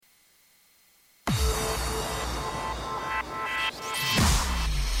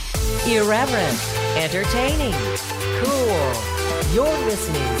Irreverent, entertaining, cool. You're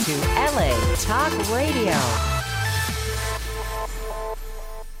listening to LA Talk Radio.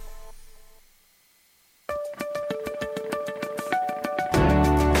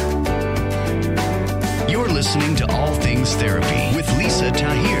 You're listening to All Things Therapy with Lisa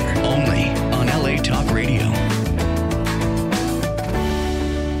Tahir, only on LA Talk Radio.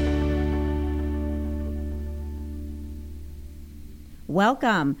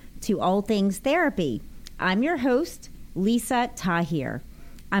 Welcome to All Things Therapy. I'm your host, Lisa Tahir.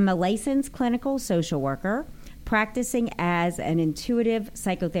 I'm a licensed clinical social worker practicing as an intuitive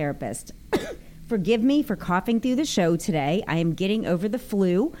psychotherapist. Forgive me for coughing through the show today. I am getting over the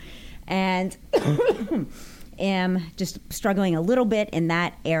flu and am just struggling a little bit in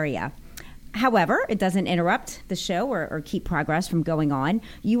that area. However, it doesn't interrupt the show or keep progress from going on.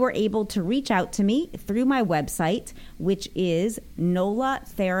 You are able to reach out to me through my website, which is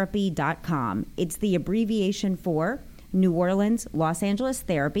nolatherapy.com. It's the abbreviation for New Orleans, Los Angeles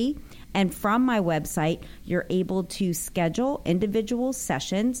Therapy. And from my website, you're able to schedule individual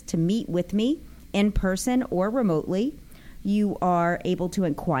sessions to meet with me in person or remotely. You are able to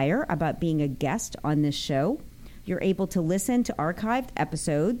inquire about being a guest on this show. You're able to listen to archived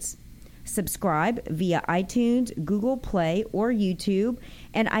episodes, subscribe via iTunes, Google Play, or YouTube,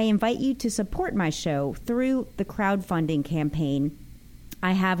 and I invite you to support my show through the crowdfunding campaign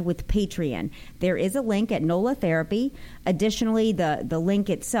I have with Patreon. There is a link at NOLA Therapy. Additionally, the link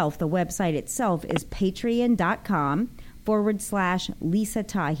itself, the website itself, is patreon.com/Lisa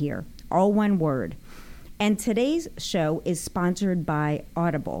Tahir, all one word. And today's show is sponsored by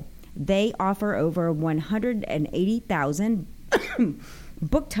Audible. They offer over 180,000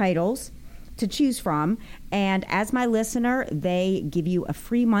 book titles to choose from, and as my listener, they give you a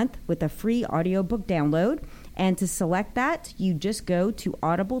free month with a free audiobook download. And to select that, you just go to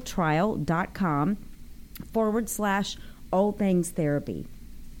audibletrial.com/all things therapy.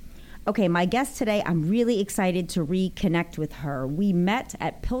 Okay, my guest today, I'm really excited to reconnect with her. We met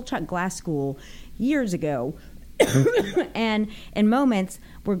at Pilchuck Glass School years ago. And in moments,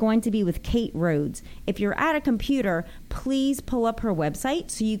 we're going to be with Kate Rhodes. If you're at a computer, please pull up her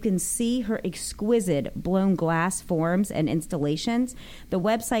website so you can see her exquisite blown glass forms and installations. The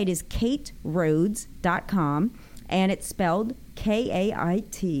website is katerhoads.com, and it's spelled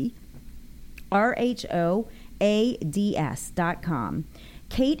KAITRHOADS.com.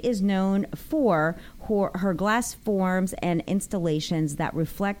 Kate is known for her glass forms and installations that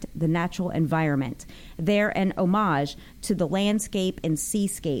reflect the natural environment. They're an homage to the landscape and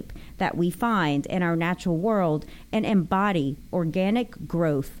seascape that we find in our natural world and embody organic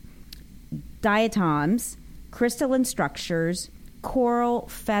growth, diatoms, crystalline structures, coral,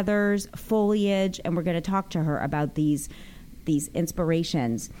 feathers, foliage, and we're going to talk to her about these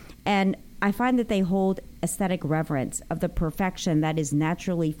inspirations. And I find that they hold aesthetic reverence of the perfection that is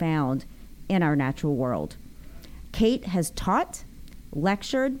naturally found in our natural world. Kate has taught,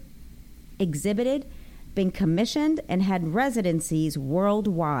 lectured, exhibited, been commissioned, and had residencies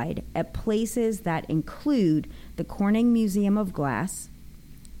worldwide at places that include the Corning Museum of Glass,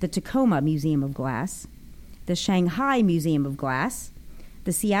 the Tacoma Museum of Glass, the Shanghai Museum of Glass,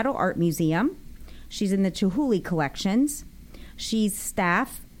 the Seattle Art Museum. She's in the Chihuly Collections. She's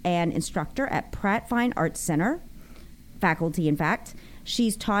staff and instructor at Pratt Fine Arts Center, faculty in fact.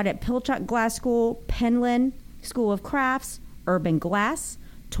 She's taught at Pilchuck Glass School, Penland School of Crafts, Urban Glass,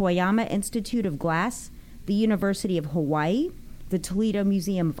 Toyama Institute of Glass, the University of Hawaii, the Toledo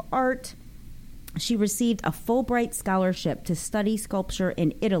Museum of Art. She received a Fulbright scholarship to study sculpture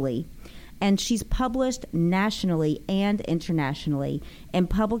in Italy, and she's published nationally and internationally in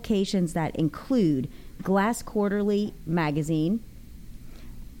publications that include Glass Quarterly magazine,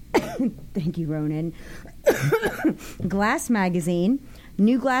 thank you, Ronan, Glass Magazine,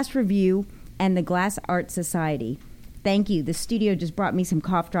 New Glass Review, and the Glass Art Society. Thank you. The studio just brought me some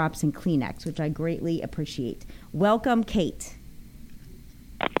cough drops and Kleenex, which I greatly appreciate. Welcome, Kate.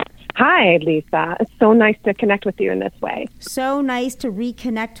 Hi, Lisa. It's so nice to connect with you in this way. So nice to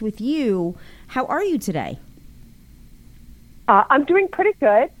reconnect with you. How are you today? I'm doing pretty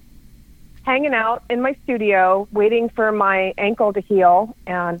good. Hanging out in my studio, waiting for my ankle to heal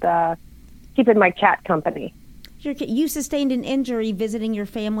and keeping my cat company. You sustained an injury visiting your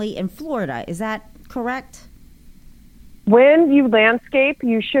family in Florida. Is that correct? When you landscape,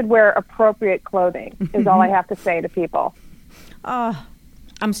 you should wear appropriate clothing, is all I have to say to people. Oh,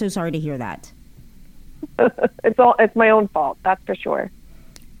 I'm so sorry to hear that. It's my own fault, that's for sure.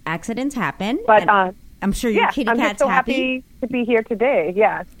 Accidents happen. But I'm sure your kitty cat's I'm just so happy to be here today,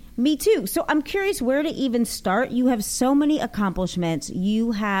 yes. Me too. So I'm curious where to even start. You have so many accomplishments.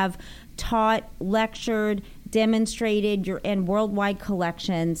 You have taught, lectured, demonstrated your in worldwide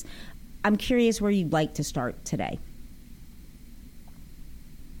collections. I'm curious where you'd like to start today.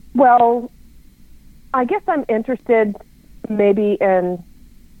 Well, I guess I'm interested maybe in,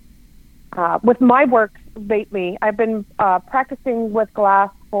 with my work lately, I've been practicing with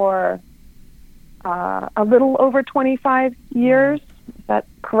glass for a little over 25 years. Is that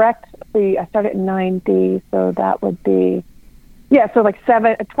correct? I started in 90, so that would be, so like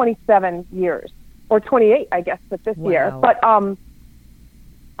 27 years, or 28, I guess, but this year. But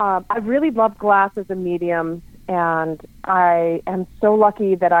I really love glass as a medium, and I am so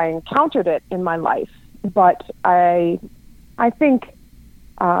lucky that I encountered it in my life. But I think,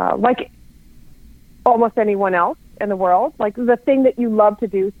 like almost anyone else in the world, like the thing that you love to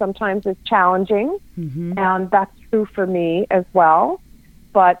do sometimes is challenging, and that's true for me as well.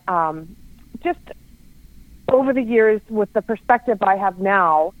 But just over the years, with the perspective I have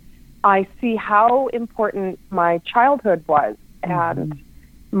now, I see how important my childhood was. And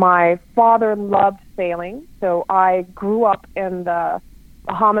my father loved sailing, so I grew up in the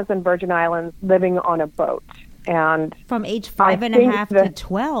Bahamas and Virgin Islands living on a boat. And from age 5.5 to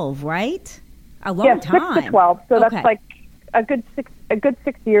 12, right? A long time. 6 to 12. So that's like a good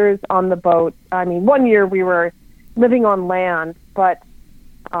 6 years on the boat. I mean, 1 year we were living on land, but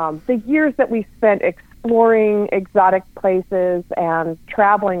the years that we spent exploring exotic places and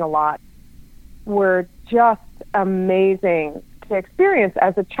traveling a lot were just amazing to experience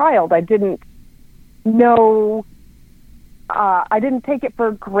as a child. I didn't know, I didn't take it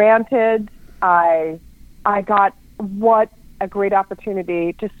for granted. I got what a great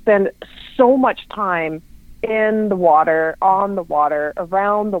opportunity to spend so much time in the water, on the water,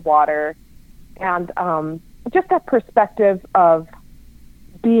 around the water, and just that perspective of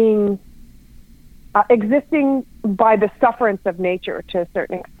being, existing by the sufferance of nature to a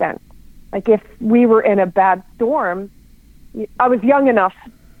certain extent. Like if we were in a bad storm, I was young enough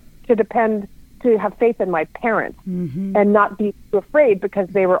to have faith in my parents and not be too afraid because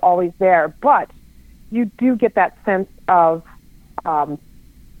they were always there. But you do get that sense of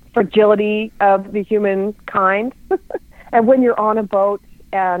fragility of the human kind. And when you're on a boat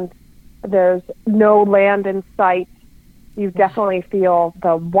and there's no land in sight, you definitely feel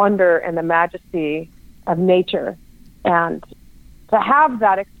the wonder and the majesty of nature. And to have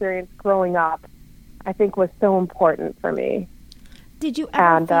that experience growing up, I think was so important for me. Did you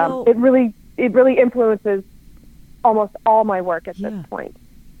ever feel... it really influences almost all my work at this point.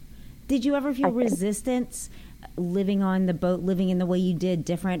 Did you ever feel resistance living on the boat, living in the way you did,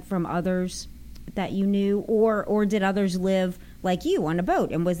 different from others that you knew, or did others live like you on a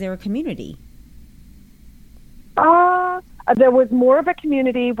boat, and was there a community? There was more of a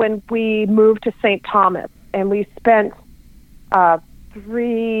community when we moved to St. Thomas, and we spent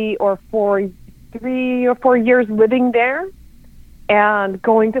 3 or 4 years living there and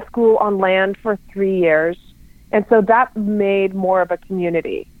going to school on land for 3 years. And so that made more of a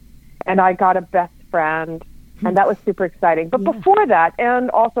community. And I got a best friend, and that was super exciting. But before that, and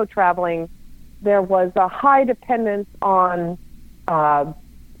also traveling, there was a high dependence on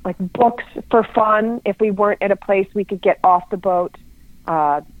like books for fun. If we weren't at a place we could get off the boat,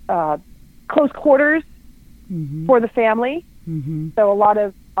 close quarters for the family. So a lot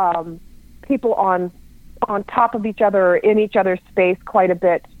of people on top of each other, or in each other's space quite a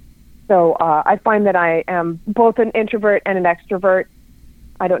bit. So I find that I am both an introvert and an extrovert.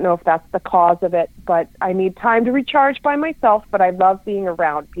 I don't know if that's the cause of it, but I need time to recharge by myself, but I love being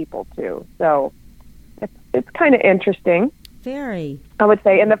around people too. So it's kind of interesting. Very. I would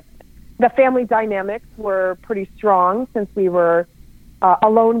say. And the family dynamics were pretty strong since we were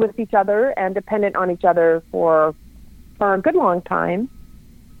alone with each other and dependent on each other for a good long time.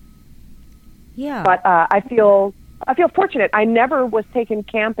 Yeah. But I feel fortunate. I never was taken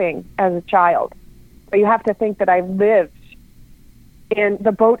camping as a child. But you have to think that I lived in,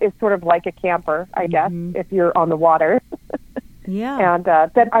 the boat is sort of like a camper, I guess, if you're on the water. And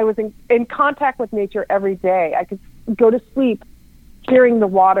that I was in contact with nature every day. I could go to sleep hearing the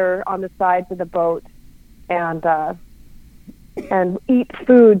water on the sides of the boat and eat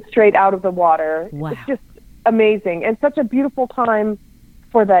food straight out of the water. Wow. It's just amazing, and such a beautiful time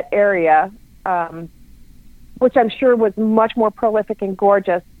for that area, which I'm sure was much more prolific and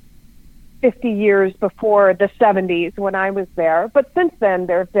gorgeous 50 years before the 70s when I was there. But since then,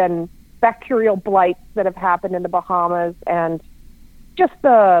 there have been bacterial blights that have happened in the Bahamas, and just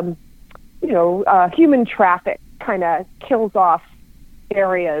human traffic kind of kills off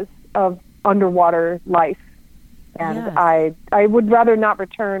areas of underwater life. And I would rather not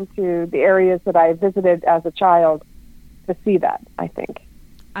return to the areas that I visited as a child to see that, I think.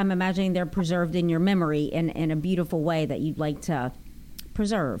 I'm imagining they're preserved in your memory in a beautiful way that you'd like to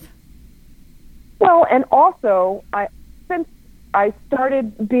preserve. Well, and also, since I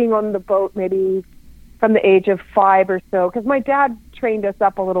started being on the boat maybe from the age of 5 or so, because my dad trained us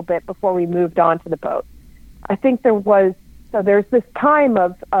up a little bit before we moved on to the boat. I think there's this time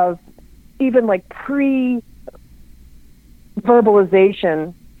of even like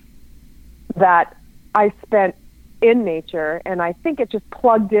pre-verbalization that I spent in nature, and I think it just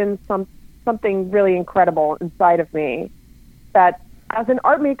plugged in something really incredible inside of me that as an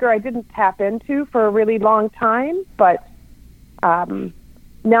art maker I didn't tap into for a really long time, but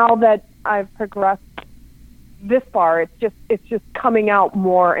now that I've progressed this far, it's just coming out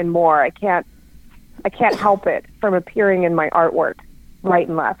more and more. I can't help it from appearing in my artwork right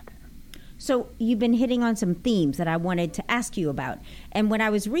and left. So you've been hitting on some themes that I wanted to ask you about. And when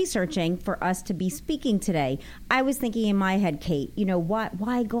I was researching for us to be speaking today, I was thinking in my head, Kate,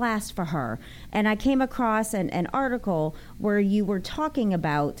 why glass for her? And I came across an article where you were talking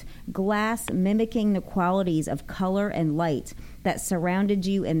about glass mimicking the qualities of color and light that surrounded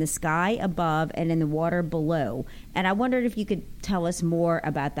you in the sky above and in the water below. And I wondered if you could tell us more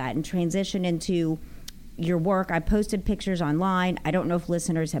about that and transition into your work. I posted pictures online. I don't know if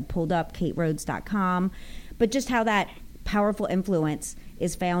listeners have pulled up katerhodes.com, but just how that powerful influence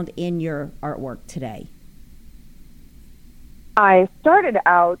is found in your artwork today. I started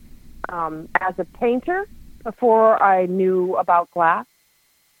out as a painter before I knew about glass,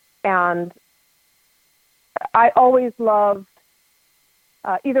 and I always loved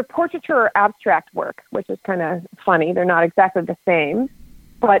either portraiture or abstract work, which is kind of funny. They're not exactly the same.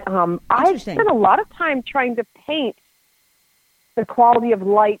 But I spent a lot of time trying to paint the quality of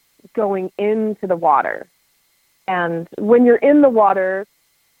light going into the water. And when you're in the water,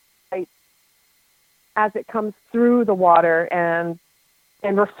 as it comes through the water and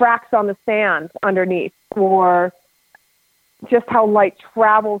refracts on the sand underneath, or just how light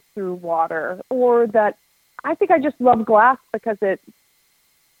travels through water, or that I think I just love glass because it's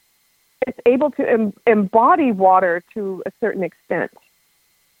able to embody water to a certain extent.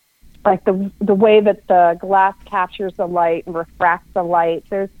 Like the way that the glass captures the light and refracts the light,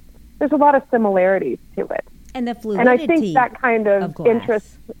 there's a lot of similarities to it. And the fluidity. And I think that kind of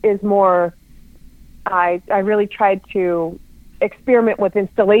interest is more. I really tried to experiment with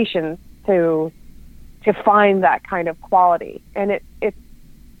installations to find that kind of quality, and it's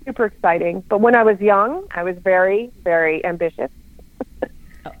super exciting. But when I was young, I was very, very ambitious,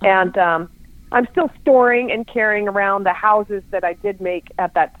 and I'm still storing and carrying around the houses that I did make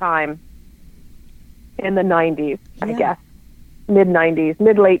at that time in the 90s, I guess,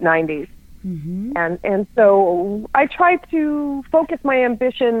 mid-late 90s. Mm-hmm. And so I try to focus my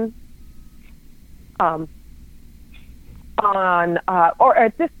ambition on, or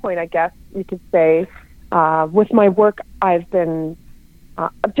at this point, I guess you could say, with my work, I've been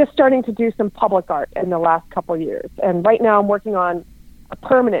just starting to do some public art in the last couple of years. And right now I'm working on a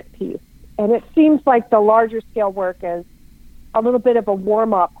permanent piece. And it seems like the larger scale work is a little bit of a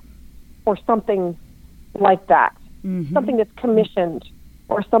warm-up or something like that. Mm-hmm. Something that's commissioned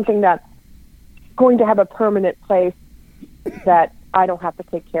or something that's going to have a permanent place that I don't have to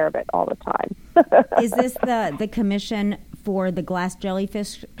take care of it all the time. Is this the commission for the glass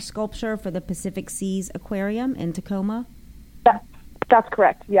jellyfish sculpture for the Pacific Seas Aquarium in Tacoma? That's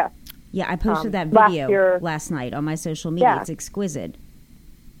correct, yes. Yeah, I posted that video last night on my social media. Yeah. It's exquisite.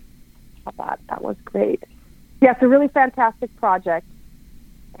 That was great. Yeah, it's a really fantastic project,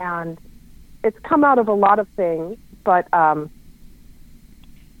 and it's come out of a lot of things. But I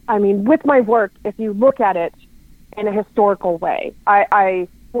mean, with my work, if you look at it in a historical way, I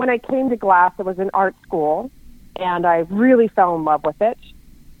when I came to glass, it was an art school, and I really fell in love with it.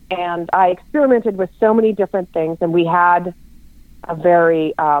 And I experimented with so many different things, and we had a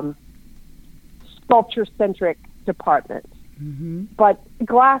very sculpture-centric department. Mm-hmm. But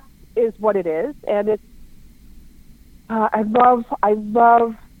glass is what it is, and it's. I love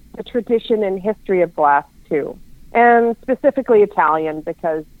the tradition and history of glass too, and specifically Italian,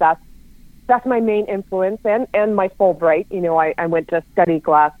 because that's my main influence and my Fulbright. You know, I went to study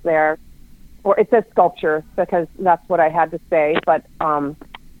glass there, or it says sculpture because that's what I had to say. But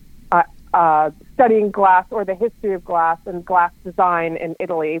studying glass or the history of glass and glass design in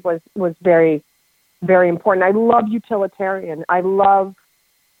Italy was very, very important. I love utilitarian. I love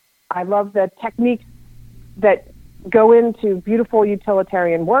the techniques that go into beautiful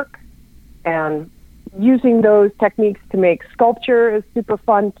utilitarian work, and using those techniques to make sculpture is super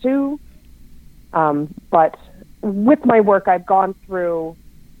fun too. But with my work, I've gone through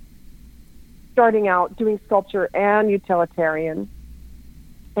starting out doing sculpture and utilitarian,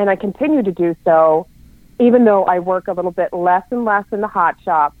 And I continue to do so, even though I work a little bit less and less in the hot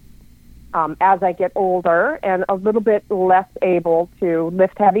shop as I get older and a little bit less able to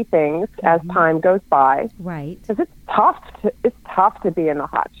lift heavy things as time goes by. Right. Because it's tough to be in the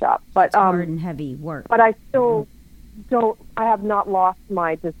hot shop. But it's hard and heavy work. But I still I have not lost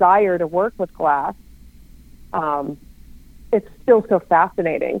my desire to work with glass. It's still so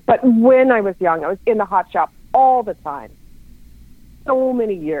fascinating. But when I was young, I was in the hot shop all the time. So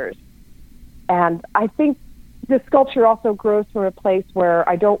many years. And I think the sculpture also grows from a place where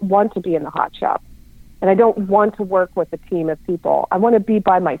I don't want to be in the hot shop. And I don't want to work with a team of people. I want to be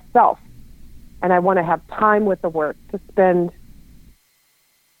by myself. And I want to have time with the work to spend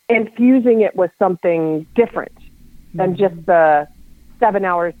infusing it with something different than just the 7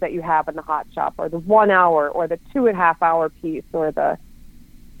 hours that you have in the hot shop, or the 1 hour, or the 2.5 hour piece, or the,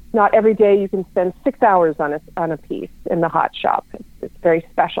 not every day you can spend 6 hours on a piece in the hot shop. It's very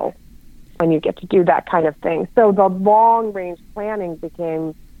special when you get to do that kind of thing. So the long range planning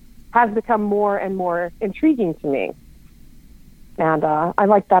has become more and more intriguing to me. And I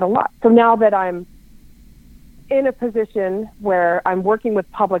like that a lot. So now that I'm in a position where I'm working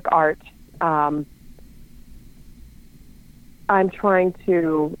with public art, I'm trying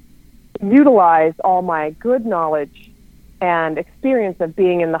to utilize all my good knowledge and experience of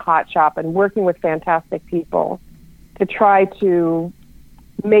being in the hot shop and working with fantastic people to try to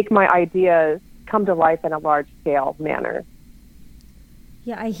make my ideas come to life in a large-scale manner.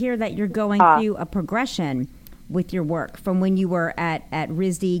 Yeah, I hear that you're going through a progression with your work from when you were at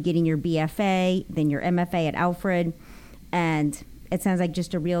RISD getting your BFA, then your MFA at Alfred, and it sounds like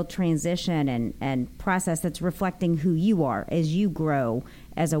just a real transition and process that's reflecting who you are as you grow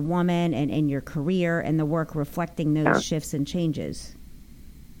as a woman and in your career, and the work reflecting those shifts and changes.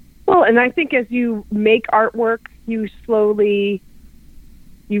 Well, and I think as you make artwork, you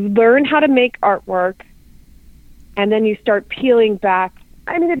learn how to make artwork, and then you start peeling back.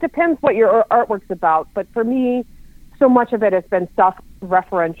 I mean, it depends what your artwork's about, but for me, so much of it has been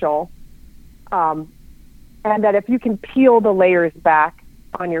self-referential. And that if you can peel the layers back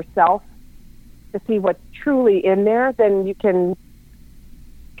on yourself to see what's truly in there, then you can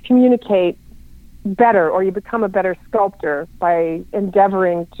communicate better, or you become a better sculptor by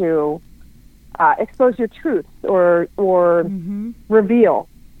endeavoring to expose your truths or reveal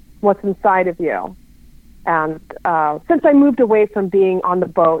what's inside of you. And since I moved away from being on the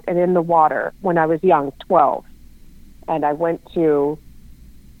boat and in the water when I was young, 12, and I went to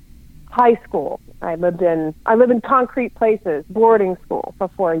high school, I lived in concrete places, boarding school for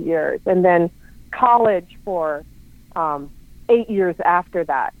 4 years, and then college for 8 years after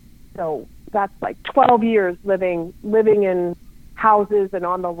that. So that's like 12 years living in houses and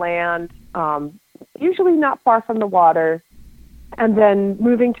on the land, usually not far from the water, and then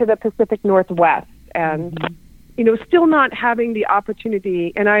moving to the Pacific Northwest, and still not having the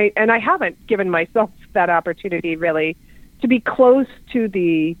opportunity, and I haven't given myself that opportunity really to be close to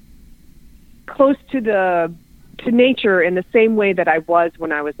nature in the same way that I was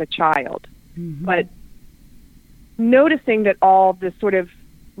when I was a child. But noticing that all this sort of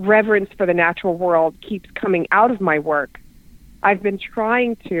reverence for the natural world keeps coming out of my work, I've been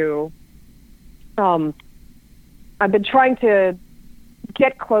trying to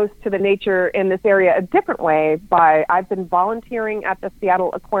get close to the nature in this area a different way. I've been volunteering at the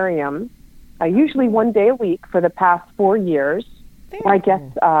Seattle Aquarium, usually 1 day a week for the past 4 years. I guess,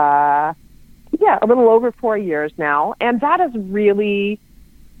 a little over 4 years now. And that has really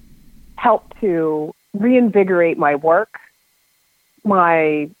helped to reinvigorate my work.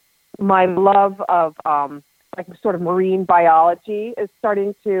 My love of sort of marine biology is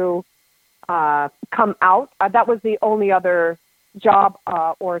starting to come out. That was the only other job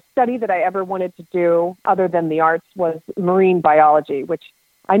or study that I ever wanted to do other than the arts was marine biology, which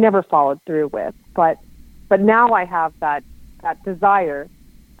I never followed through with. But now I have that desire,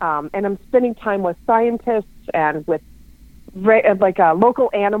 and I'm spending time with scientists and with local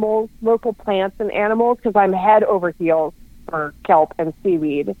animals, local plants and animals, because I'm head over heels for kelp and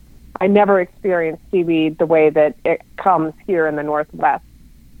seaweed. I never experienced seaweed the way that it comes here in the Northwest,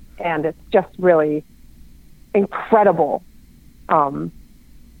 and it's just really incredible.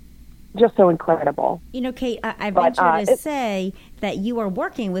 Just so incredible. Kate, I venture to say that you are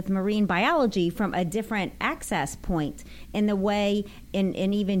working with marine biology from a different access point in the way in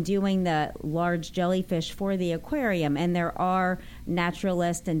even doing the large jellyfish for the aquarium. And there are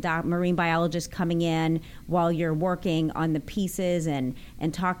naturalists and marine biologists coming in while you're working on the pieces and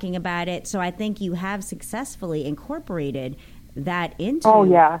talking about it. So I think you have successfully incorporated that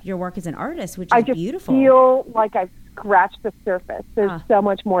into your work as an artist, which is beautiful. I just feel like I've scratched the surface. There's so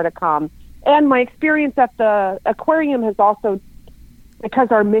much more to come. And my experience at the aquarium has also,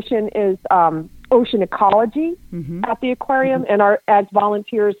 because our mission is ocean ecology at the aquarium, and as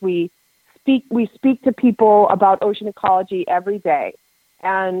volunteers we speak to people about ocean ecology every day,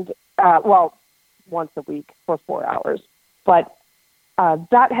 and once a week for 4 hours. But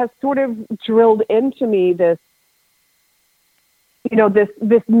that has sort of drilled into me this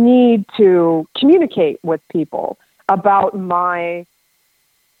need to communicate with people about to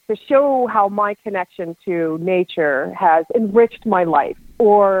show how my connection to nature has enriched my life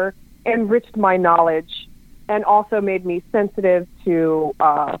or enriched my knowledge, and also made me sensitive to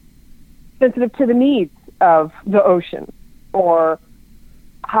the needs of the ocean, or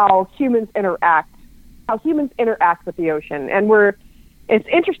how humans interact with the ocean. And it's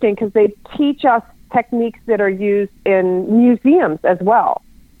interesting because they teach us techniques that are used in museums as well.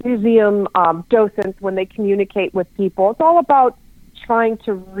 Museum docents, when they communicate with people, it's all about trying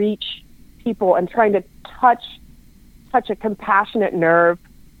to reach people and trying to touch a compassionate nerve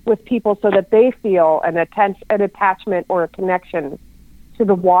with people so that they feel an attachment or a connection to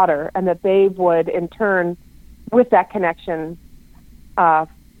the water, and that they would in turn, with that connection,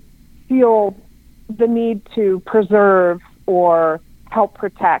 feel the need to preserve or help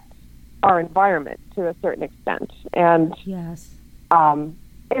protect our environment to a certain extent. And yes,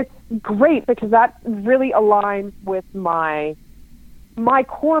 it's great because that really aligns with my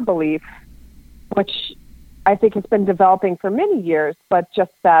core belief, which I think has been developing for many years, but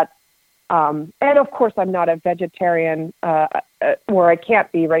just that, and of course I'm not a vegetarian, or I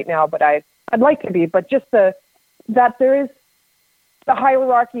can't be right now, but I'd like to be, but just that there is the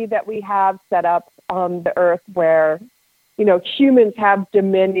hierarchy that we have set up on the earth where, humans have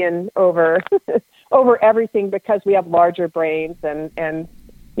dominion over everything because we have larger brains and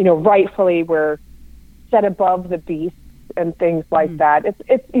rightfully we're set above the beasts and things like that.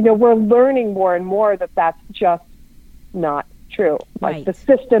 It's we're learning more and more that that's just not true. Like the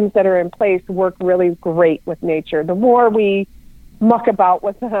systems that are in place work really great with nature. The more we muck about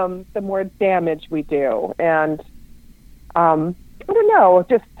with them, the more damage we do. And I don't know,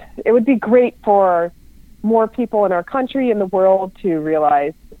 just it would be great for more people in our country and the world to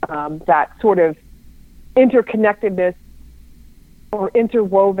realize that sort of interconnectedness or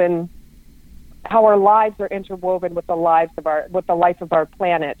interwoven, how our lives are interwoven with the life of our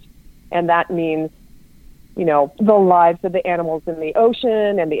planet. And that means, the lives of the animals in the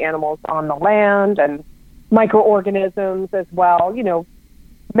ocean and the animals on the land and microorganisms as well,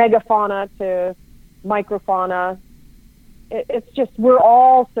 megafauna to microfauna. It's just, we're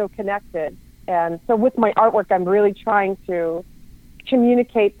all so connected. And so with my artwork, I'm really trying to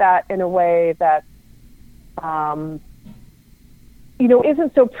communicate that in a way that,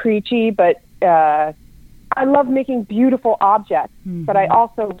 isn't so preachy, but I love making beautiful objects, but I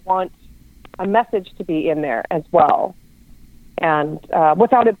also want a message to be in there as well. And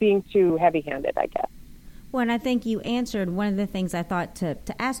without it being too heavy-handed, I guess. Well, and I think you answered one of the things I thought to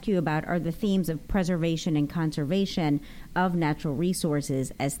ask you about are the themes of preservation and conservation of natural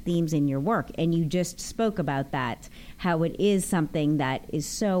resources as themes in your work. And you just spoke about that, how it is something that is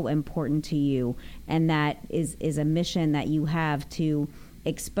so important to you, and that is a mission that you have to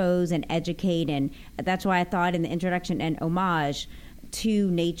expose and educate. And that's why I thought in the introduction an homage to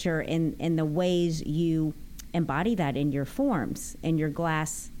nature in the ways you embody that in your forms, in your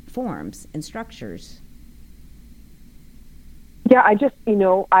glass forms and structures. Yeah, I just,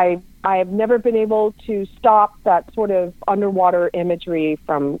 I have never been able to stop that sort of underwater imagery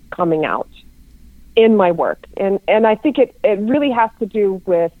from coming out in my work. And I think it really has to do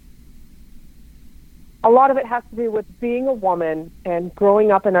with, a lot of it has to do with being a woman and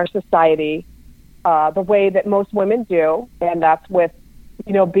growing up in our society the way that most women do. And that's with,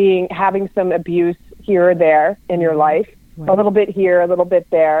 having some abuse here or there in your life, a little bit here, a little bit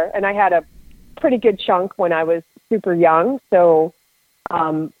there. And I had a pretty good chunk when I was super young. So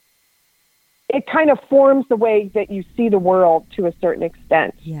it kind of forms the way that you see the world to a certain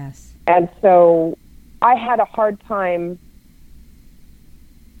extent. Yes. And so I had a hard time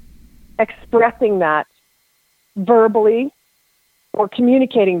expressing that verbally or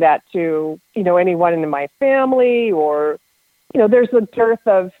communicating that to, anyone in my family, or, there's a dearth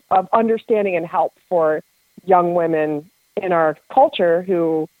of understanding and help for young women in our culture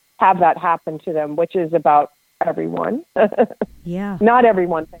who have that happen to them, which is about everyone. Yeah. Not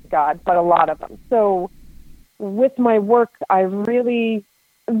everyone, thank God, but a lot of them. So with my work,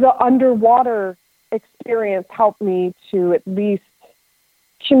 the underwater experience helped me to at least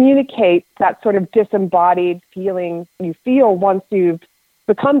communicate that sort of disembodied feeling you feel once you've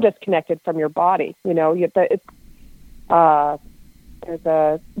become disconnected from your body. there's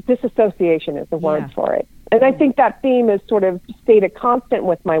a disassociation is the word Yeah. for it. And I think that theme has sort of stayed a constant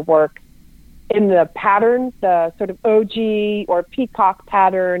with my work in the pattern, the sort of OG or peacock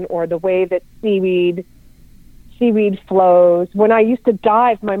pattern, or the way that seaweed flows. When I used to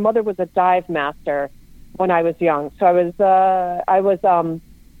dive, my mother was a dive master when I was young. So I was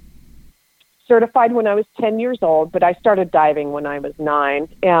certified when I was 10 years old, but I started diving when I was 9.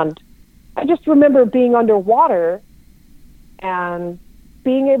 And I just remember being underwater and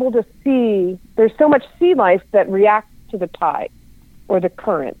being able to see there's so much sea life that reacts to the tide or the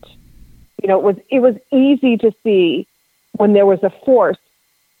current. You know, it was easy to see when there was a force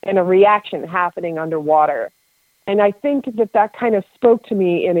and a reaction happening underwater. And I think that kind of spoke to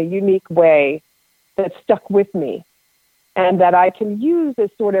me in a unique way that stuck with me, and that I can use as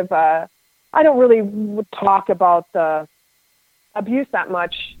sort of I don't really talk about the abuse that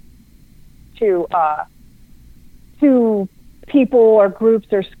much to people or groups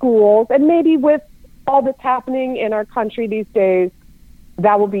or schools. And maybe with all that's happening in our country these days,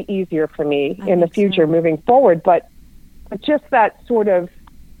 that will be easier for me in the future moving forward. But just that sort of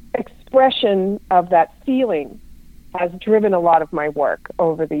expression of that feeling has driven a lot of my work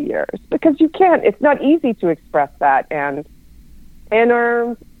over the years, because it's not easy to express that. And in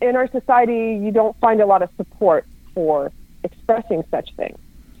our society, you don't find a lot of support for expressing such things.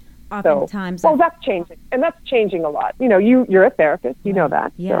 Oftentimes, that's changing, and that's changing a lot. You know, you're a therapist, you know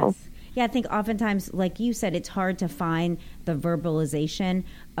that. Yes. So. Yeah, I think oftentimes, like you said, it's hard to find the verbalization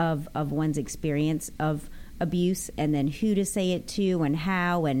of one's experience of abuse, and then who to say it to and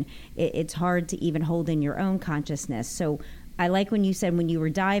how, and it's hard to even hold in your own consciousness. So I like when you said when you were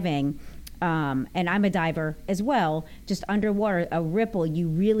diving, and I'm a diver as well, just underwater, a ripple, you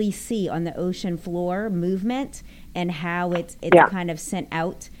really see on the ocean floor movement and how it's kind of sent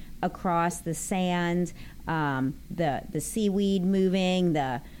out across the sand, the seaweed moving,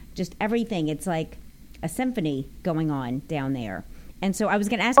 just everything. It's like a symphony going on down there. And so I was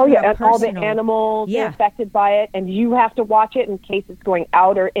going to ask you about and all the animals are affected by it, and you have to watch it in case it's going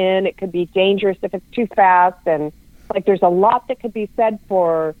out or in. It could be dangerous if it's too fast, and like there's a lot that could be said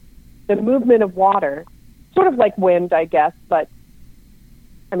for the movement of water, sort of like wind, I guess. But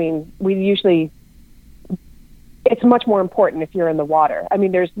I mean, it's much more important if you're in the water. I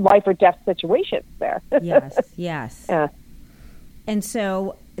mean, there's life or death situations there. Yes. Yeah. And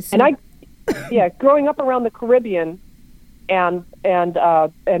so growing up around the Caribbean and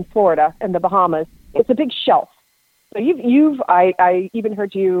Florida and the Bahamas, it's a big shelf. So I even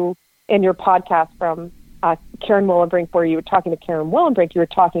heard you in your podcast from Karen Willenbrink, where you were talking to Karen Willenbrink. You were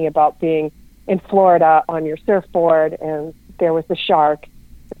talking about being in Florida on your surfboard, and there was the shark.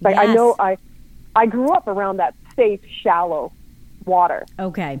 It's like, yes. I grew up around that safe, shallow water.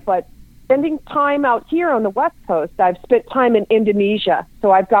 Okay. But spending time out here on the West Coast, I've spent time in Indonesia.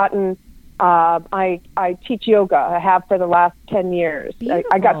 So I've gotten, I teach yoga. I have for the last 10 years.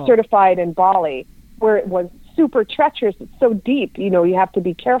 I got certified in Bali, where it was super treacherous. It's so deep. You know, you have to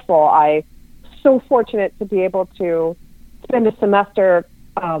be careful. I'm so fortunate to be able to spend a semester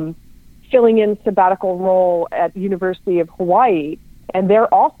filling in sabbatical role at the University of Hawaii. And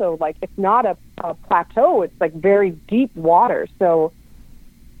they're also like, it's not a plateau. It's like very deep water. So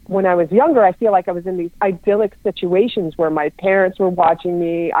when I was younger, I feel like I was in these idyllic situations where my parents were watching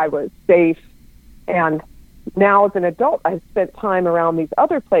me. I was safe. And now as an adult, I've spent time around these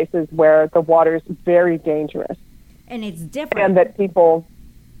other places where the water's very dangerous. And it's different. And that people,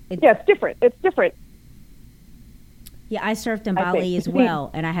 it's different. It's different. Yeah, I surfed in Bali as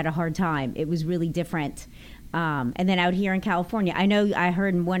well, and I had a hard time. It was really different. And then out here in California, I know I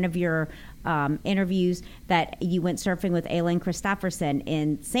heard in one of your interviews that you went surfing with Elaine Christopherson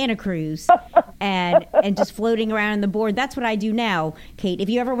in Santa Cruz and just floating around on the board. That's what I do now, Kate. If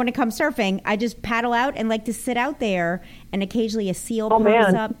you ever want to come surfing, I just paddle out and like to sit out there, and occasionally a seal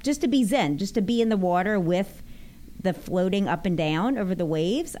comes up just to be zen, just to be in the water with the floating up and down over the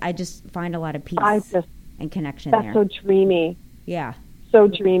waves. I just find a lot of peace and connection there. That's so dreamy. Yeah. So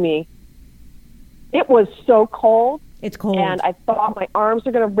dreamy. It was so cold. It's cold. And I thought my arms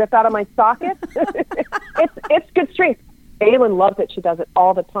are going to rip out of my sockets. It's good strength. Aylin loves it. She does it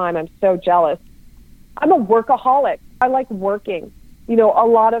all the time. I'm so jealous. I'm a workaholic. I like working. You know, a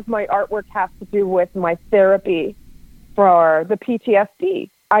lot of my artwork has to do with my therapy for the PTSD.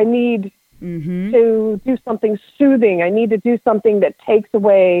 I need to do something soothing. I need to do something that takes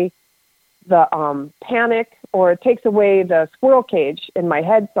away the panic, or it takes away the squirrel cage in my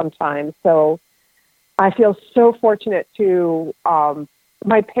head sometimes. So I feel so fortunate to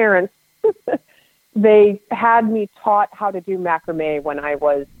my parents. They had me taught how to do macrame when I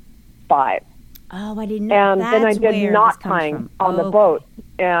was 5. Oh, I didn't know. And then I That's where did this knot comes tying from. on the Okay. boat.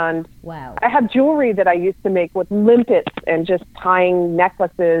 And Wow. I have jewelry that I used to make with limpets and just tying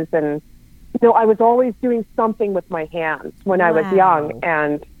necklaces. And, I was always doing something with my hands when I was Wow. young.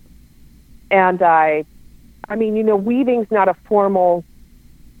 And I mean, weaving's not a formal,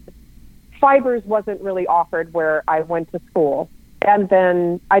 fibers wasn't really offered where I went to school. And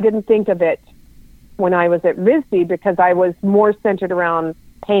then I didn't think of it when I was at RISD because I was more centered around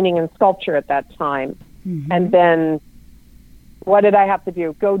painting and sculpture at that time. Mm-hmm. And then what did I have to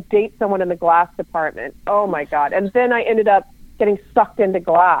do? Go date someone in the glass department. Oh my God. And then I ended up getting sucked into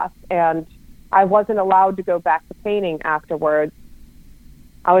glass, and I wasn't allowed to go back to painting afterwards.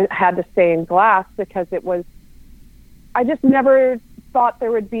 I had to stay in glass because I just never thought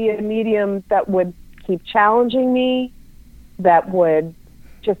there would be a medium that would keep challenging me, that would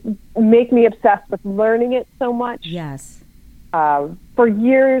just make me obsessed with learning it so much. Yes. For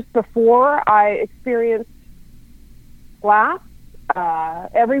years before I experienced glass,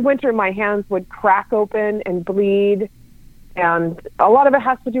 every winter my hands would crack open and bleed, and a lot of it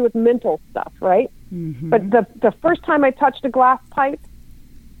has to do with mental stuff, right? Mm-hmm. But the first time I touched a glass pipe,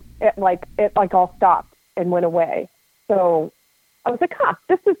 it all stopped and went away. So I was like,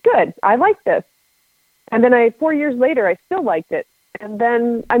 this is good. I like this. And then 4 years later, I still liked it. And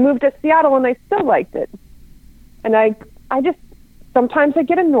then I moved to Seattle and I still liked it. And I just, sometimes I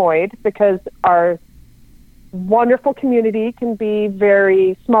get annoyed because our wonderful community can be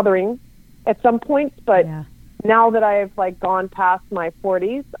very smothering at some points. But Yeah. now that I've gone past my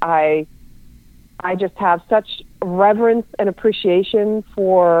 40s, I just have such reverence and appreciation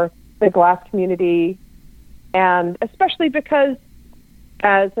for the glass community. And especially because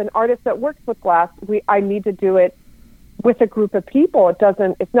as an artist that works with glass, I need to do it with a group of people.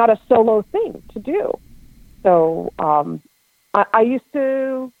 It's not a solo thing to do. So I used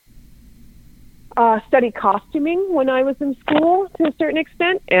to study costuming when I was in school to a certain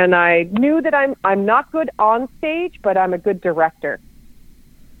extent, and I knew that I'm not good on stage, but I'm a good director.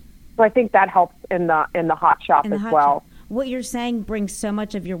 So I think that helps in the hot shop as well. What you're saying brings so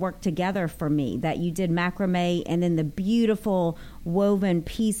much of your work together for me, that you did macrame and then the beautiful woven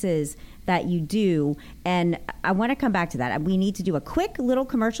pieces that you do. And I want to come back to that. We need to do a quick little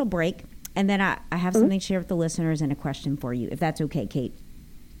commercial break, and then I have something to share with the listeners and a question for you, if that's okay, Kate.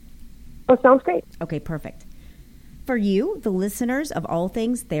 Oh, sounds great. Okay, perfect. For you, the listeners of All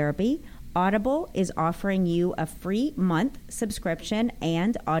Things Therapy, Audible is offering you a free month subscription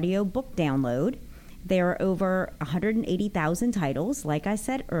and audio book download. There are over 180,000 titles, like I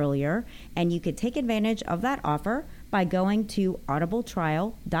said earlier, and you could take advantage of that offer by going to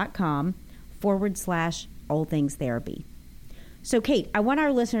audibletrial.com/allthingstherapy. So, Kate, I want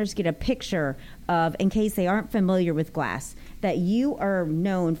our listeners to get a picture of, in case they aren't familiar with glass, that you are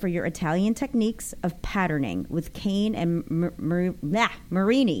known for your Italian techniques of patterning with cane and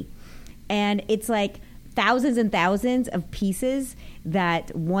Marini. And it's like thousands and thousands of pieces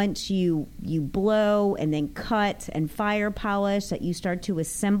that once you blow and then cut and fire polish, that you start to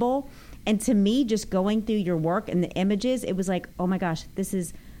assemble. And to me, just going through your work and the images, it was like, oh my gosh, this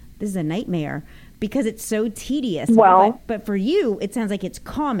is a nightmare because it's so tedious. Well, but for you, it sounds like it's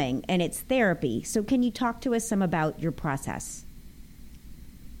calming and it's therapy. So can you talk to us some about your process?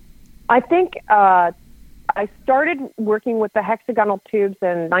 I think I started working with the hexagonal tubes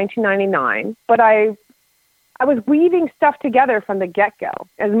in 1999, but I was weaving stuff together from the get-go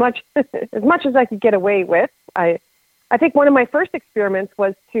as much as I could get away with. I think one of my first experiments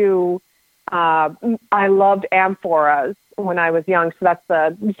was I loved amphoras when I was young. So that's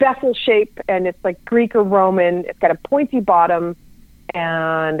the vessel shape, and it's like Greek or Roman. It's got a pointy bottom,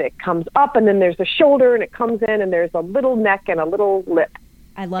 and it comes up, and then there's a shoulder, and it comes in, and there's a little neck and a little lip.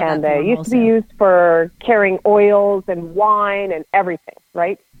 I love and that. And they used to be used for carrying oils and wine and everything,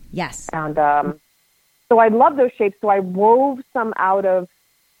 right? Yes. And so I love those shapes. So I wove some out of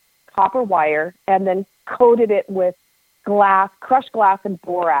copper wire and then coated it with glass, crushed glass and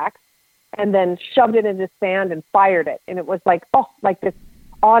borax, and then shoved it into sand and fired it. And it was like this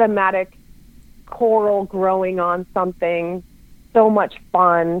automatic coral growing on something. So much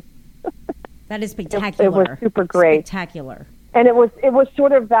fun. That is spectacular. It was super great. Spectacular. And it was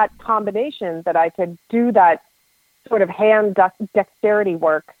sort of that combination that I could do that sort of hand dexterity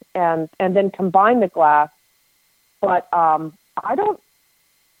work and then combine the glass. But I don't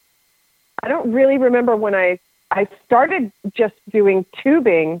really remember when I started just doing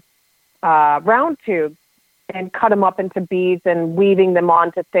tubing, round tubes, and cut them up into beads and weaving them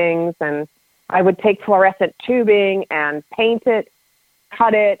onto things. And I would take fluorescent tubing and paint it,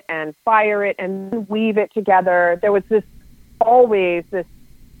 cut it, and fire it, and weave it together. There was always this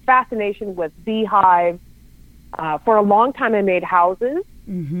fascination with beehives. For a long time, I made houses,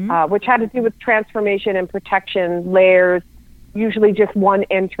 which had to do with transformation and protection layers, usually just one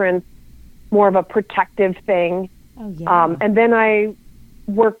entrance, more of a protective thing. Oh, yeah. And then I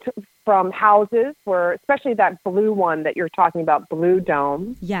worked from houses where, especially that blue one that you're talking about, Blue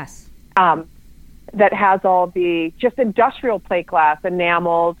Dome. Yes. That has all the just industrial plate glass,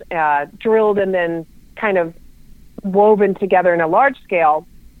 enameled, drilled, and then kind of woven together in a large scale.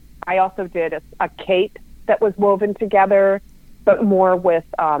 I also did a cape that was woven together, but more with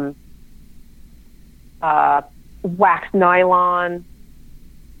wax nylon,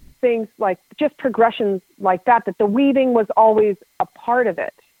 things like just progressions like that, that the weaving was always a part of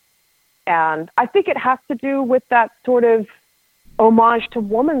it. And I think it has to do with that sort of homage to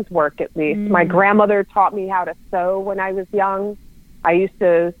woman's work, at least. My grandmother taught me how to sew when I was young. I used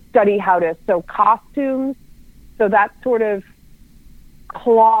to study how to sew costumes. So that sort of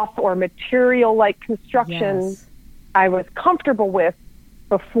cloth or material-like construction I was comfortable with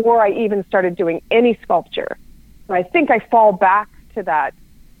before I even started doing any sculpture. So I think I fall back to that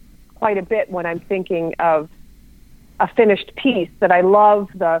quite a bit when I'm thinking of a finished piece, that I love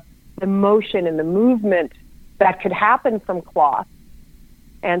the motion and the movement that could happen from cloth.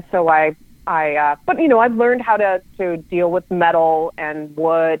 And so but you know, I've learned how to deal with metal and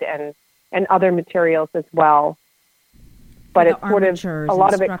wood and other materials as well. But it's sort of, a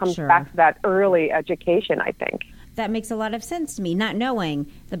lot of it comes back to that early education, I think. That makes a lot of sense to me, not knowing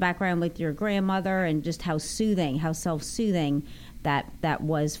the background with your grandmother and just how soothing, how self-soothing that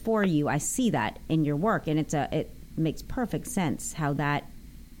was for you. I see that in your work, and it makes perfect sense how that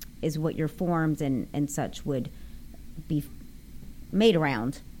is what your forms and such would be made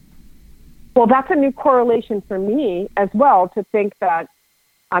around. Well, that's a new correlation for me as well, to think that,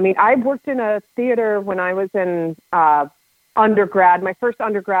 I mean, I worked in a theater when I was in undergrad. My first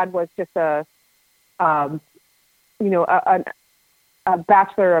undergrad was just a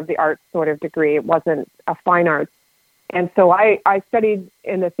Bachelor of the Arts sort of degree. It wasn't a fine arts. And so I studied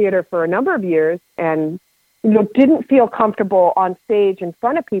in the theater for a number of years, and didn't feel comfortable on stage in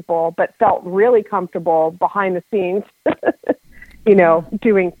front of people, but felt really comfortable behind the scenes,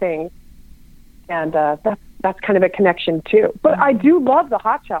 doing things. And that's kind of a connection too. But I do love the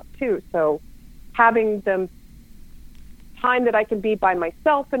hot shop too. So having the time that I can be by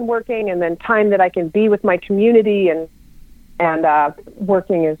myself and working, and then time that I can be with my community and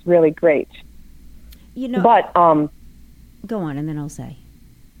working is really great. But go on, and then I'll say.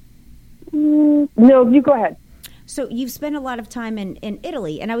 No, you go ahead. So you've spent a lot of time in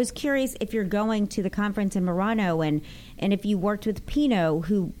Italy, and I was curious if you're going to the conference in Murano, and if you worked with Pino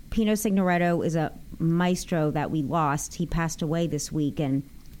Signoretto is a maestro that we lost. He passed away this week, and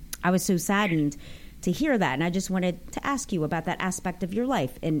I was so saddened to hear that, and I just wanted to ask you about that aspect of your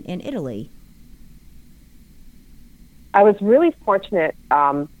life in Italy. I was really fortunate.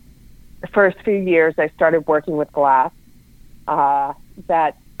 The first few years I started working with glass,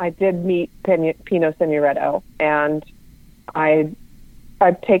 that I did meet Pino Signoretto, and I've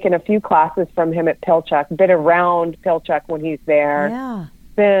taken a few classes from him at Pilchuck, been around Pilchuck when he's there,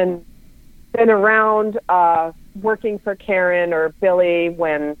 been around working for Karen or Billy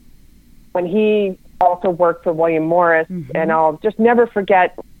when he also worked for William Morris, and I'll just never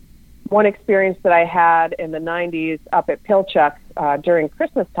forget one experience that I had in the 90s up at Pilchuck during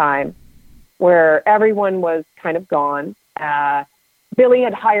Christmas time, where everyone was kind of gone. Billy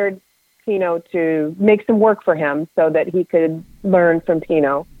had hired Pino to make some work for him so that he could learn from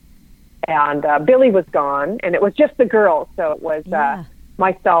Pino. And Billy was gone, and it was just the girls. So it was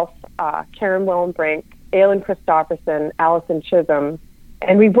myself, Karen Willenbrink, Aylin Christopherson, Allison Chisholm.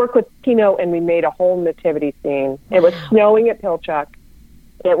 And we worked with Pino, and we made a whole nativity scene. Wow. It was snowing at Pilchuck.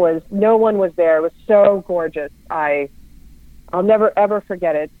 No one was there. It was so gorgeous. I'll never, ever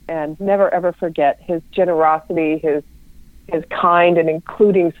forget it, and never, ever forget his generosity, his kind and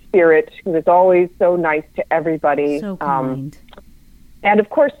including spirit. He was always so nice to everybody. So kind. And of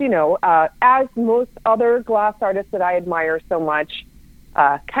course, as most other glass artists that I admire so much,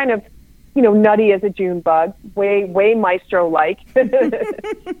 kind of, nutty as a June bug, way maestro-like. And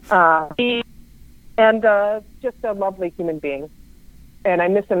just a lovely human being. And I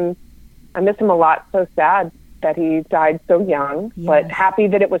miss him a lot. So sad that he died so young, but happy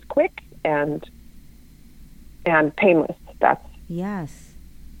that it was quick and painless. Yes.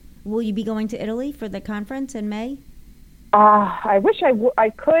 Will you be going to Italy for the conference in May? I wish I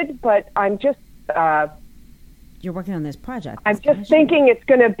could, but I'm just... You're working on this project. I'm just thinking it's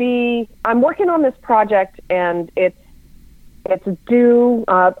going to be... I'm working on this project, and it's due...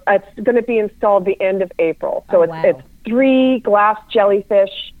 it's going to be installed the end of April. So it's 3 glass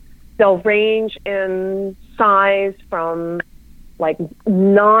jellyfish they'll range in size from like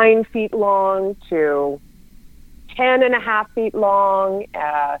 9 feet long to 10.5 feet long.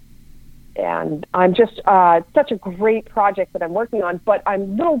 And I'm just, such a great project that I'm working on, but I'm a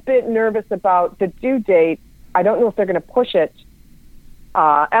little bit nervous about the due date. I don't know if they're going to push it,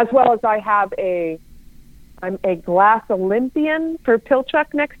 as well as I'm a glass Olympian for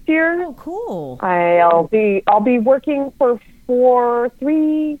Pilchuck next year. Oh, cool. I'll be working for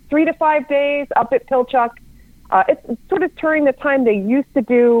 3 to 5 days up at Pilchuck. It's sort of during the time they used to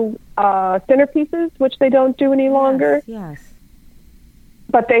do centerpieces, which they don't do any longer. Yes.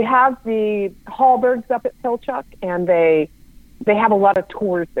 But they have the Hallbergs up at Pilchuck, and they have a lot of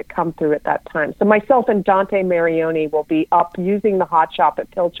tours that come through at that time. So myself and Dante Marioni will be up using the hot shop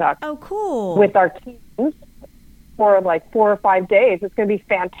at Pilchuck. Oh, cool. With our teams for like 4 or 5 days. It's going to be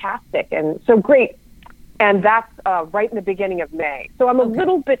fantastic and so great. And that's right in the beginning of May. So I'm a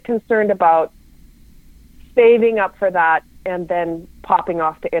little bit concerned about saving up for that and then popping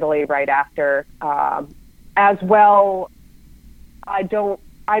off to Italy right after. As well, I'd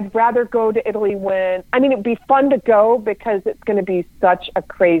rather go to Italy it'd be fun to go because it's going to be such a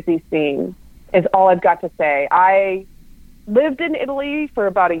crazy scene, is all I've got to say. I lived in Italy for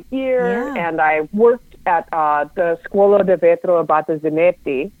about a year, and I worked at the Scuola di Vetro Abate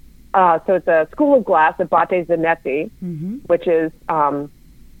Zanetti. So it's a school of glass, Abate Zanetti, which is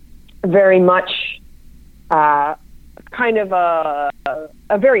very much kind of a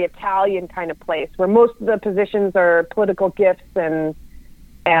very Italian kind of place where most of the positions are political gifts and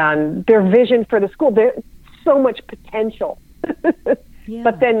their vision for the school. There's so much potential,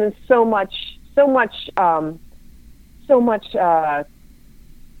 but then so much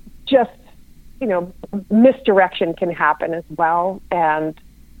just, misdirection can happen as well. And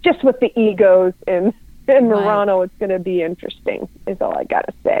just with the egos in Murano, it's going to be interesting, is all I got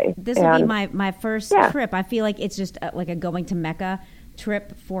to say. This will be my first trip. I feel like it's just like a going to Mecca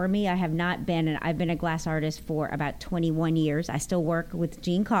trip for me. I have not been, and I've been a glass artist for about 21 years. I still work with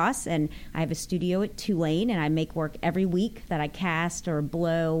Jean Koss, and I have a studio at Tulane, and I make work every week that I cast or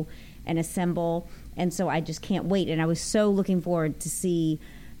blow and assemble. And so I just can't wait. And I was so looking forward to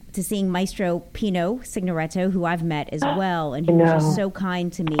seeing Maestro Pino Signoretto, who I've met as well, and he was just so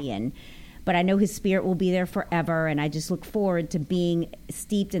kind to me. But I know his spirit will be there forever, and I just look forward to being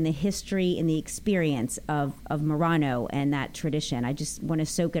steeped in the history and the experience of Murano and that tradition. I just want to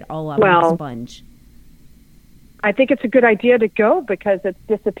soak it all up on a sponge. I think it's a good idea to go because it's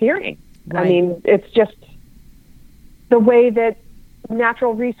disappearing. Right. I mean, it's just the way that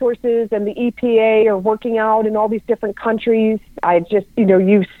natural resources and the EPA are working out in all these different countries. I've seen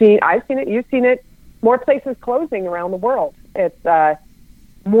it, you've seen it, more places closing around the world. It's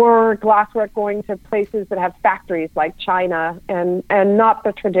more glasswork going to places that have factories like China and not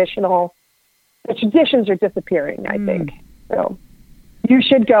the traditional. The traditions are disappearing, I think. So you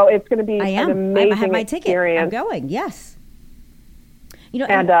should go. It's going to be an amazing I have my experience. ticket. I'm going. Yes.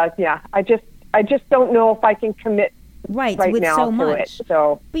 I just don't know if I can commit right with now so to much. it.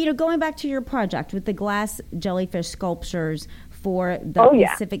 So, but going back to your project with the glass jellyfish sculptures for the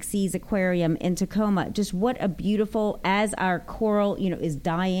Pacific Seas Aquarium in Tacoma, just what a beautiful, as our coral, is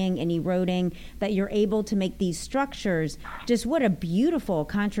dying and eroding, that you're able to make these structures. Just what a beautiful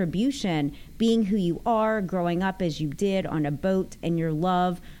contribution, being who you are, growing up as you did on a boat, and your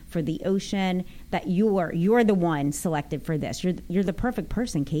love for the ocean, that you're the one selected for this. You're the perfect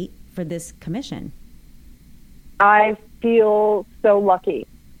person, Kate, for this commission. I feel so lucky.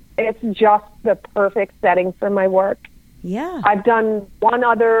 It's just the perfect setting for my work. Yeah. I've done one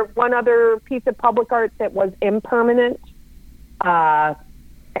other piece of public art that was impermanent, and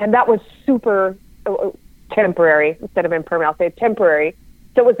that was super temporary instead of impermanent. I'll say temporary.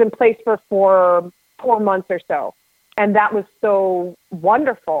 So it was in place for four months or so, and that was so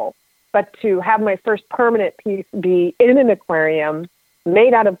wonderful. But to have my first permanent piece be in an aquarium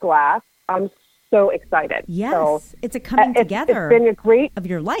made out of glass, I'm so excited. Yes, so it's a coming together. It's been of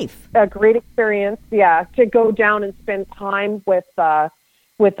your life. A great experience. Yeah, to go down and spend time with Chad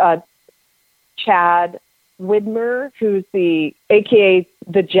Widmer, who's AKA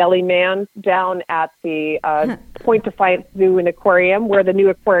the Jelly Man, down at the Point Defiance Zoo and Aquarium, where the new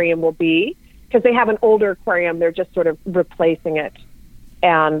aquarium will be, because they have an older aquarium. They're just sort of replacing it.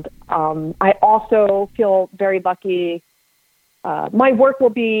 And I also feel very lucky. My work will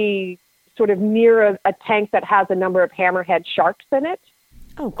be sort of near a tank that has a number of hammerhead sharks in it.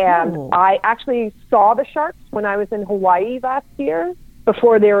 Oh, cool. And I actually saw the sharks when I was in Hawaii last year,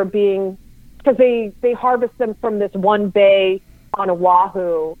 before they were because they harvest them from this one bay on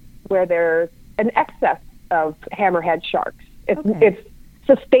Oahu where there's an excess of hammerhead sharks. It's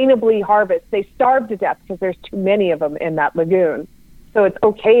sustainably harvest. They starve to death because there's too many of them in that lagoon. So it's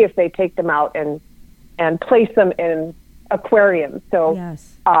okay if they take them out and place them in aquariums. So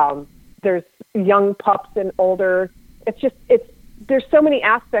Yes. there's young pups and older. There's so many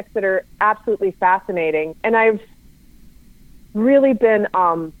aspects that are absolutely fascinating. And I've really been,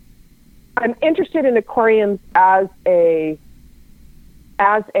 I'm interested in aquariums as a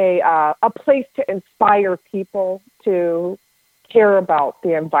place to inspire people to care about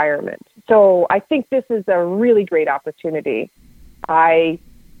the environment. So I think this is a really great opportunity. I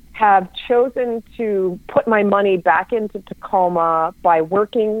have chosen to put my money back into Tacoma by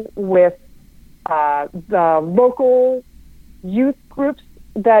working with the local youth groups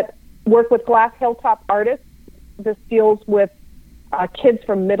that work with Glass Hilltop artists. This deals with kids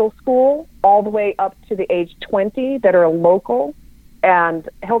from middle school all the way up to the age 20 that are local. And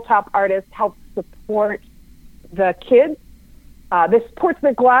Hilltop Artists helps support the kids. This supports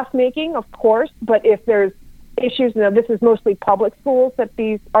the glass making, of course, but if there's issues, this is mostly public schools that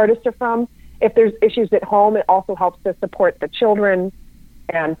these artists are from. If there's issues at home, it also helps to support the children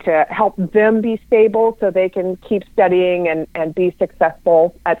and to help them be stable so they can keep studying and be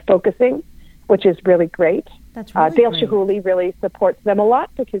successful at focusing, which is really great. That's really Dale great. Chihuly really supports them a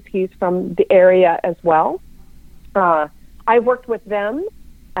lot because he's from the area as well. I worked with them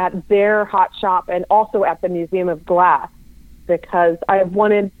at their hot shop and also at the Museum of Glass because I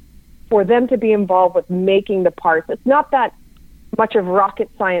wanted for them to be involved with making the parts. It's not that much of rocket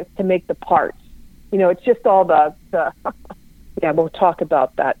science to make the parts. It's just all the yeah, we'll talk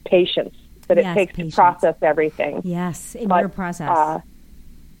about that, patience that it Yes, takes patience. to process everything. Yes, in But, your process.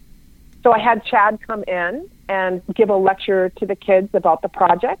 So I had Chad come in and give a lecture to the kids about the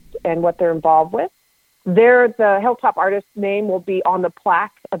project and what they're involved with. The Hilltop Artist name will be on the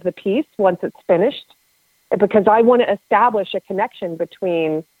plaque of the piece once it's finished, because I want to establish a connection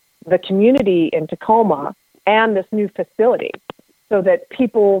between the community in Tacoma and this new facility so that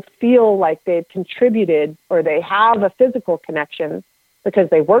people feel like they've contributed or they have a physical connection because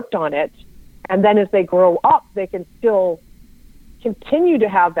they worked on it. And then as they grow up, they can still continue to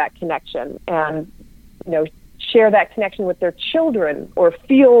have that connection and, share that connection with their children or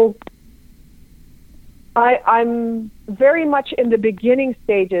feel. I'm very much in the beginning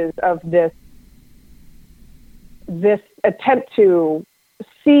stages of this attempt to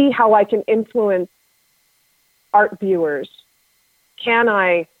see how I can influence art viewers. Can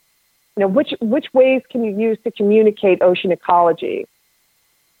I, which ways can you use to communicate ocean ecology?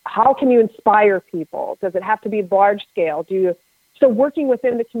 How can you inspire people? Does it have to be large scale? So working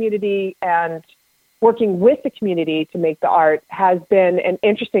within the community and working with the community to make the art has been an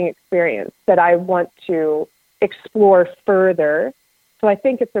interesting experience that I want to explore further. So I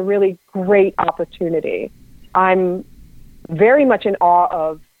think it's a really great opportunity. I'm very much in awe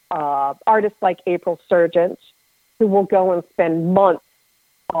of artists like April Surgent, who will go and spend months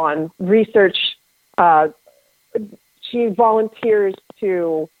on research. She volunteers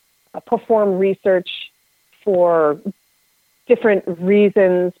to perform research for different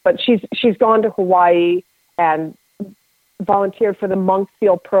reasons, but she's gone to Hawaii and volunteered for the monk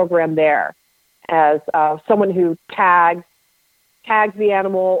seal program there as someone who tags the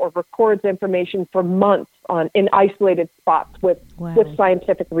animal or records information for months in isolated spots with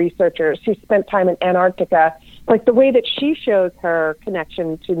scientific researchers. She spent time in Antarctica. Like the way that she shows her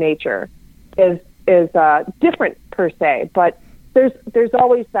connection to nature is different per se, but there's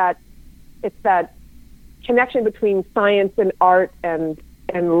always that connection between science and art and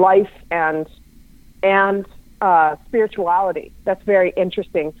life and spirituality. That's very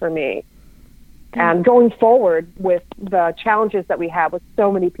interesting for me. And going forward with the challenges that we have with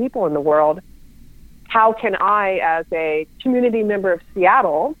so many people in the world, how can I, as a community member of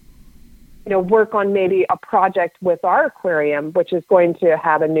Seattle, work on maybe a project with our aquarium, which is going to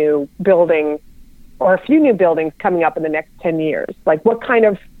have a new building or a few new buildings coming up in the next 10 years? Like, what kind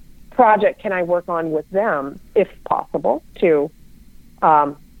of project can I work on with them, if possible, to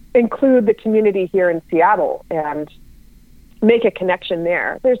include the community here in Seattle and make a connection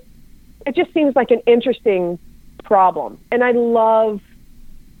there? It just seems like an interesting problem. And I love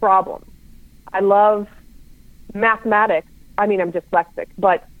problems. I love mathematics. I mean, I'm dyslexic,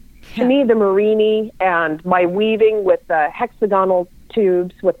 but to me, the Marini and my weaving with the hexagonal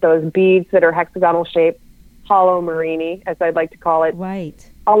tubes with those beads that are hexagonal shaped, hollow Marini, as I'd like to call it. Right.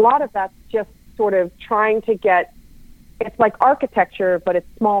 A lot of that's just sort of trying to it's like architecture, but it's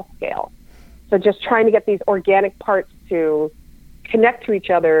small scale. So just trying to get these organic parts to connect to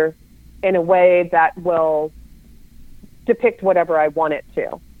each other in a way that will depict whatever I want it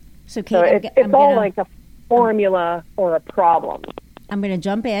to. So, Kate, it's all like a formula or a problem. I'm going to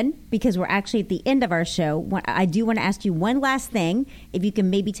jump in because we're actually at the end of our show. I do want to ask you one last thing, if you can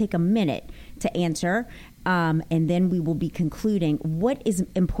maybe take a minute to answer, and then we will be concluding. What is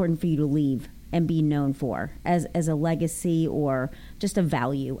important for you to leave and be known for as a legacy or just a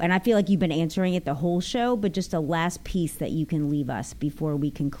value? And I feel like you've been answering it the whole show, but just a last piece that you can leave us before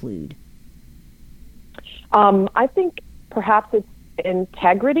we conclude. I think perhaps it's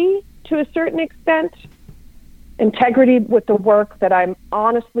integrity to a certain extent. Integrity with the work, that I'm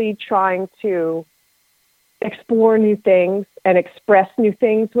honestly trying to explore new things and express new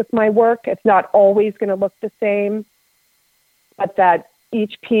things with my work. It's not always going to look the same, but that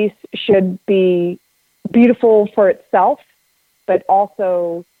each piece should be beautiful for itself, but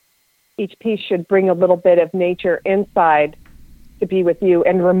also each piece should bring a little bit of nature inside to be with you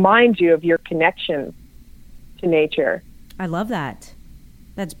and remind you of your connection to nature. I love that.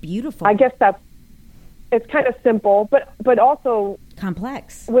 That's beautiful. I guess it's kind of simple, but also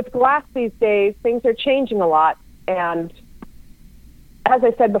complex. With glass these days, things are changing a lot. And as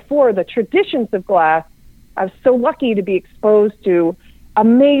I said before, the traditions of glass, I was so lucky to be exposed to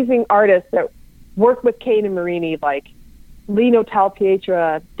amazing artists that work with Kane and Marini, like Lino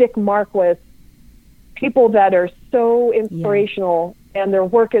Talpietra, Dick Marquis, people that are so inspirational, and their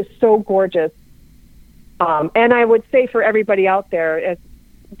work is so gorgeous. And I would say for everybody out there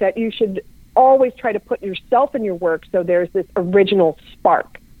that you should always try to put yourself in your work, so there's this original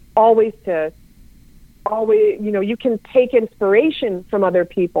spark. Always, you can take inspiration from other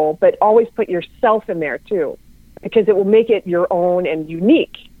people, but always put yourself in there too, because it will make it your own and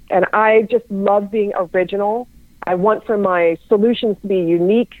unique. And I just love being original. I want for my solutions to be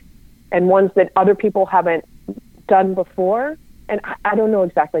unique and ones that other people haven't done before. And I don't know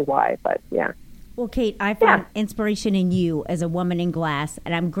exactly why, but yeah. Well, Kate, I found inspiration in you as a woman in glass,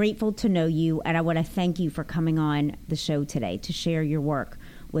 and I'm grateful to know you, and I want to thank you for coming on the show today to share your work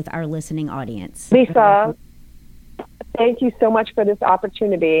with our listening audience. Lisa, thank you so much for this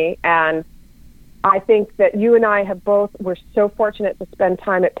opportunity, and I think that you and I were so fortunate to spend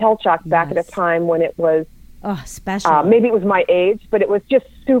time at Telchak back at a time when it was special. Maybe it was my age, but it was just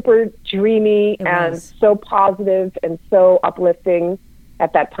super dreamy and so positive and so uplifting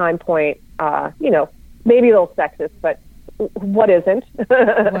at that time point. Maybe a little sexist, but what isn't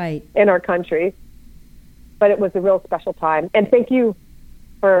in our country? But it was a real special time. And thank you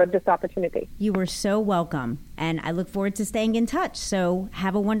for this opportunity. You were so welcome. And I look forward to staying in touch. So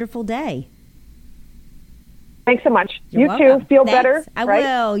have a wonderful day. Thanks so much. You're welcome. Too. Feel better. I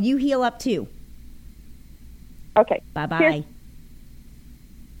will. You heal up too. Okay. Bye-bye. Cheers.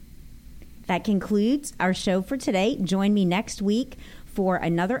 That concludes our show for today. Join me next week for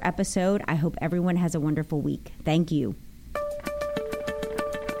another episode. I hope everyone has a wonderful week. Thank you.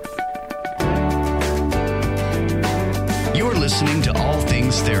 You're listening to All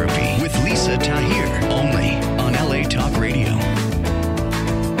Things Therapy